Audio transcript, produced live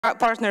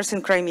partners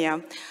in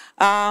Crimea.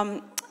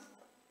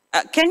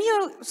 Can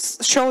you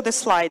show the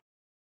slide?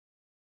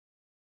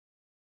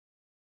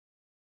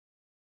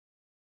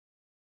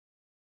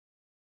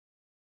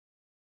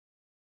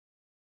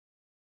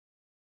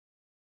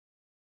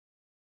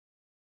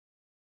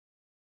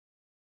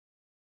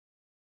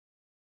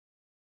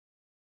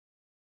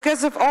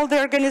 Because of all the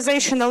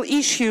organizational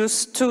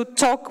issues, to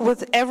talk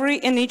with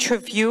every and each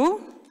of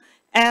you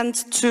and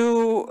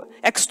to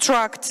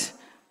extract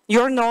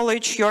your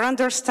knowledge, your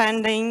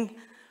understanding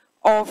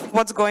of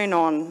what's going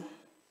on.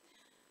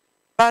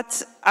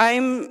 But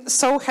I'm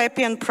so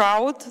happy and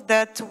proud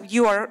that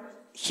you are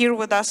here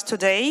with us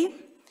today,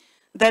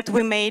 that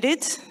we made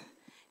it,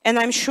 and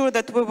I'm sure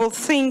that we will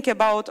think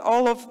about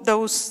all of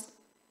those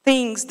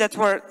things that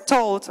were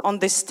told on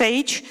this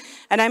stage,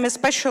 and I'm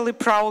especially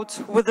proud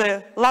with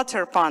the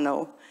latter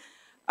panel.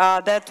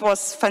 That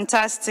was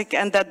fantastic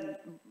and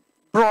that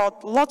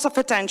brought lots of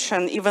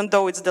attention, even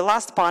though it's the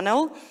last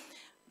panel,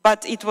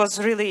 but it was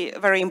really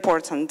very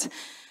important.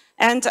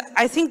 And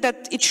I think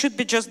that it should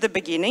be just the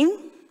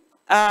beginning,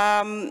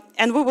 and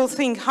we will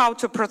think how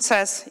to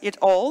process it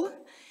all.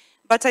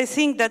 But I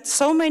think that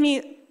so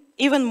many,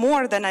 even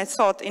more than I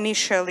thought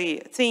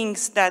initially,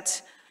 things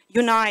that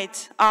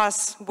unite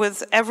us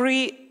with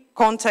every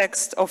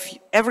context of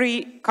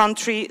every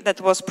country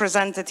that was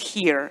presented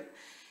here.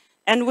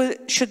 And we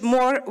should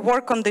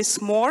work on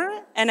this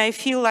more, and I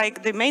feel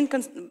like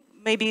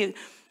maybe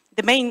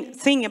the main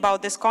thing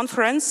about this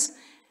conference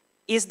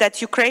is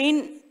that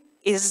Ukraine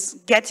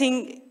is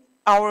getting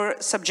our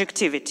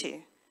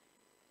subjectivity,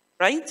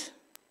 right?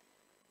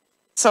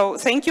 So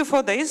thank you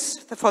for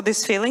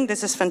this feeling.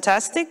 This is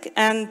fantastic,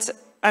 and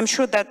I'm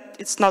sure that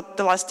it's not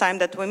the last time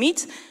that we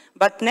meet,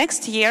 but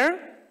next year,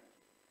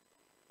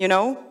 you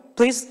know,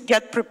 please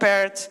get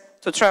prepared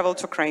to travel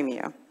to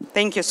Crimea.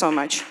 Thank you so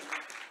much.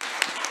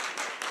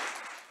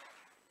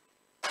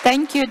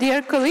 Thank you,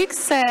 dear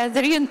colleagues.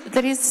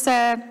 There is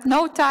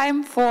no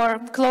time for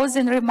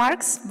closing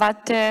remarks,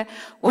 but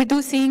we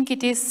do think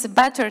it is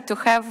better to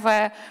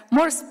have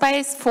more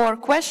space for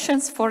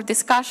questions, for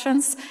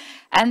discussions.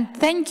 And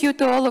thank you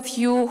to all of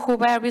you who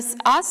were with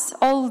us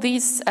all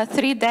these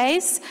 3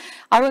 days.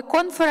 Our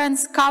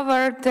conference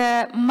covered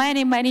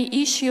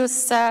many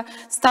issues,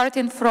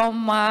 starting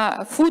from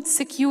food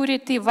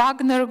security,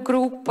 Wagner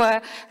Group,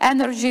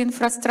 energy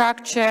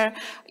infrastructure,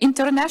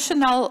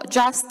 international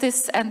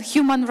justice and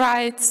human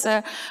rights,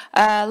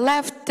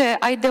 left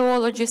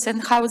ideologies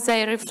and how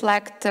they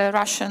reflect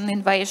Russian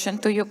invasion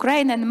to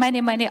Ukraine, and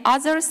many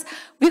others.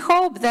 We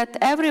hope that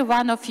every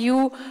one of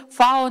you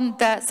found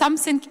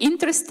something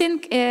interesting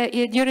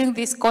during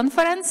this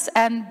conference,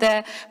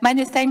 and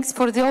many thanks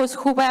for those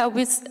who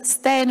were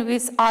staying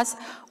with us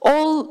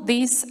all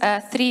these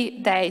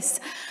 3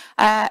 days.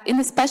 And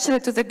especially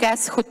to the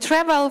guests who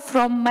travel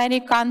from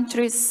many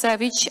countries,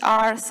 which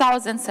are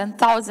thousands and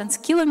thousands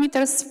of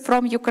kilometers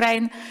from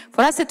Ukraine.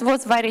 For us, it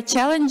was very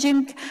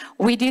challenging.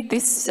 We did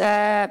this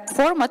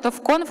format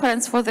of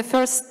conference for the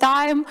first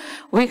time.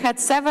 We had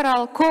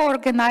several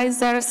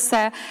co-organizers,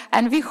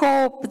 and we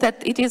hope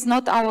that it is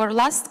not our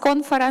last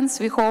conference.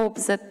 We hope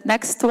that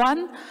next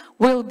one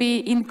will be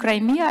in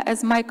Crimea,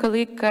 as my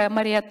colleague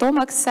Maria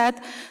Tomak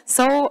said.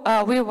 So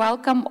we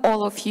welcome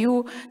all of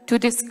you to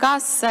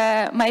discuss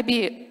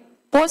maybe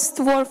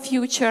post-war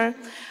future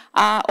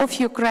of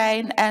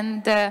Ukraine,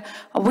 and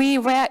we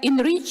were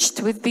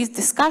enriched with these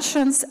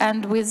discussions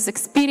and with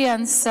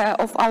experience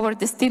of our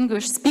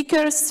distinguished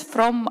speakers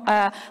from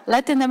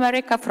Latin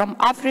America, from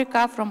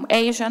Africa, from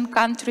Asian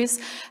countries,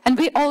 and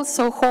we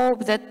also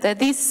hope that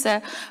these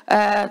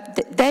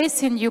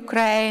days in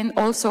Ukraine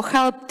also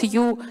helped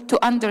you to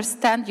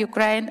understand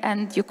Ukraine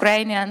and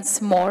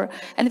Ukrainians more.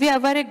 And we are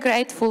very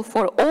grateful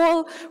for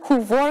all who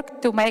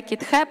worked to make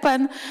it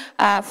happen,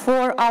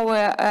 for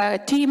our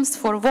teams,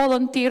 for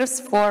volunteers,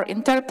 for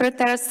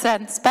interpreters,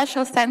 and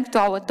special thanks to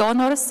our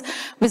donors,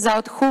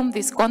 without whom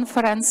this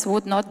conference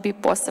would not be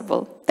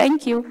possible.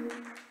 Thank you.